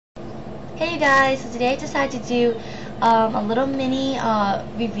Hey you guys, so today I decided to do a little mini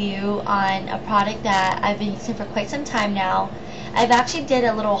review on a product that I've been using for quite some time now. I've actually did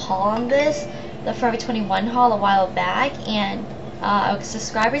a little haul on this, the Forever 21 haul a while back, and a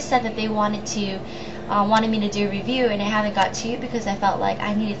subscriber said that they wanted me to do a review, and I haven't got to it because I felt like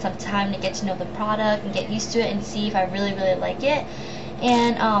I needed some time to get to know the product and get used to it and see if I really like it.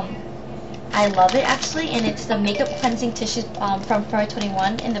 And I love it actually, and it's the makeup cleansing tissue from Forever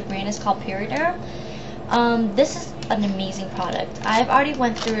 21, and the brand is called Puriter. This is an amazing product. I've already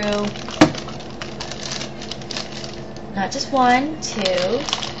went through not just one, two,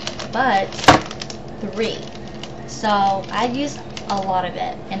 but three. So I've used a lot of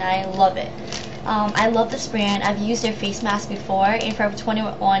it, and I love it. I love this brand. I've used their face mask before, and Forever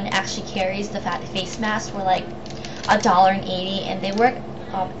 21 actually carries the face masks for like $1.80, and they work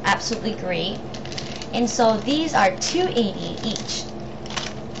absolutely great. And so these are $2.80 each.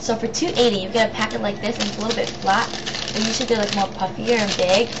 So for $2.80 you get a packet like this, and it's a little bit flat. They usually get like more puffier and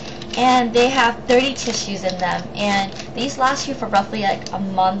big, and they have 30 tissues in them, and these last you for roughly like a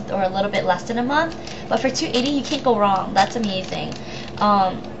month or a little bit less than a month. But for $2.80 you can't go wrong. That's amazing.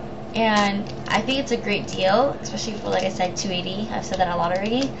 And I think it's a great deal, especially for, like I said, $2.80. I've said that a lot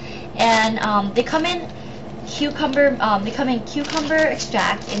already. And they come in cucumber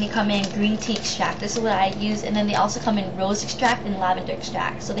extract, and they come in green tea extract. This is what I use. And then they also come in rose extract and lavender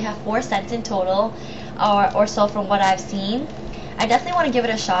extract. So they have 4 scents in total, or so from what I've seen. I definitely want to give it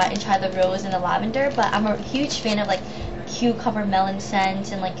a shot and try the rose and the lavender, but I'm a huge fan of like cucumber melon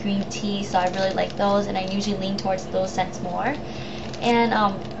scents and like green tea, so I really like those, and I usually lean towards those scents more. And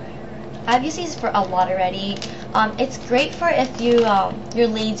I've used these for a lot already. It's great for if you're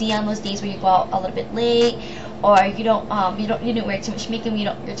lazy on those days where you go out a little bit late, or you didn't wear too much makeup,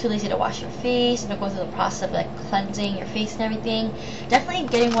 you're too lazy to wash your face, and go through the process of like cleansing your face and everything. Definitely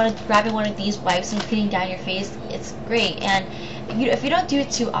grabbing one of these wipes and cleaning down your face, it's great. And if you don't do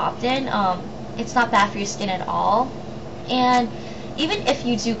it too often, it's not bad for your skin at all. And even if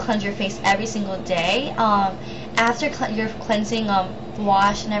you do cleanse your face every single day, after your cleansing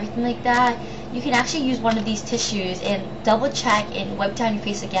wash and everything like that, you can actually use one of these tissues and double check and wipe down your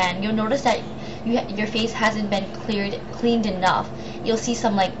face again. You'll notice that your face hasn't been cleaned enough. You'll see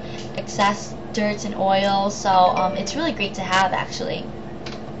some like excess dirt and oil, so it's really great to have actually.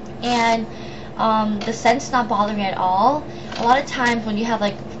 And the scent's not bothering at all. A lot of times when you have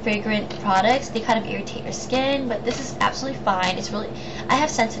like fragrant products, they kind of irritate your skin, but this is absolutely fine. I have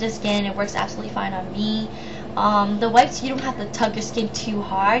sensitive skin, and it works absolutely fine on me. The wipes, you don't have to tug your skin too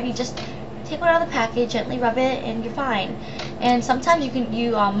hard. You just take one out of the package, gently rub it, and you're fine. And sometimes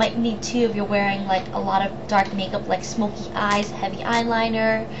you might need to if you're wearing like a lot of dark makeup, like smoky eyes, heavy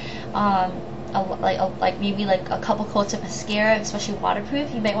eyeliner, like maybe like a couple coats of mascara, especially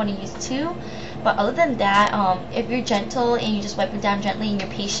waterproof. You might want to use 2. But other than that, if you're gentle and you just wipe it down gently and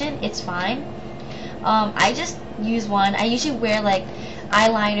you're patient, it's fine. I just use one. I usually wear like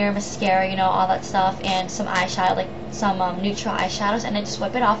eyeliner, mascara, all that stuff, and some eyeshadow, like some neutral eyeshadows, and I just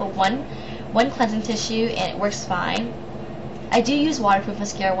wipe it off with one cleansing tissue, and it works fine. I do use waterproof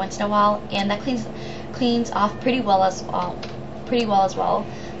mascara once in a while, and that cleans off pretty well as well.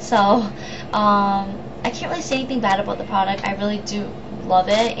 So I can't really say anything bad about the product. I really do love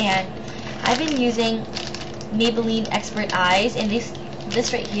it, and I've been using Maybelline Expert Eyes, and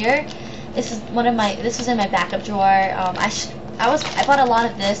this right here, this was in my backup drawer. I bought a lot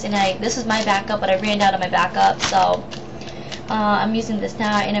of this, and this was my backup, but I ran out of my backup, so I'm using this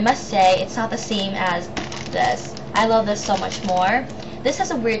now, and I must say it's not the same as this. I love this so much more. This has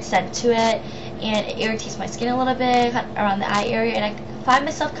a weird scent to it, and it irritates my skin a little bit around the eye area, and I find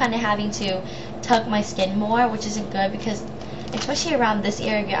myself kind of having to tug my skin more, which isn't good, because especially around this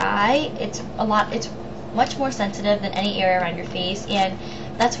area of your eye, it's much more sensitive than any area around your face, and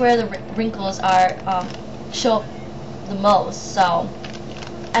that's where the wrinkles show up the most. So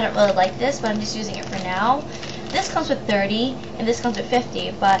I don't really like this, but I'm just using it for now. This comes with 30 and this comes with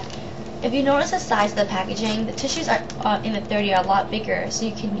 50, but if you notice the size of the packaging, the tissues in the 30 are a lot bigger, so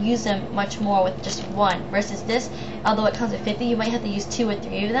you can use them much more with just one, versus this, although it comes with 50, you might have to use 2 or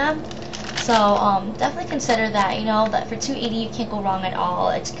 3 of them. So definitely consider that, that for $2.80 you can't go wrong at all.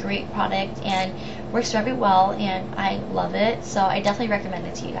 It's a great product and works very well, and I love it, so I definitely recommend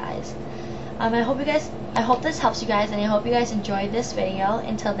it to you guys. I hope this helps you guys, and I hope you guys enjoyed this video.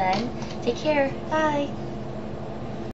 Until then, take care. Bye.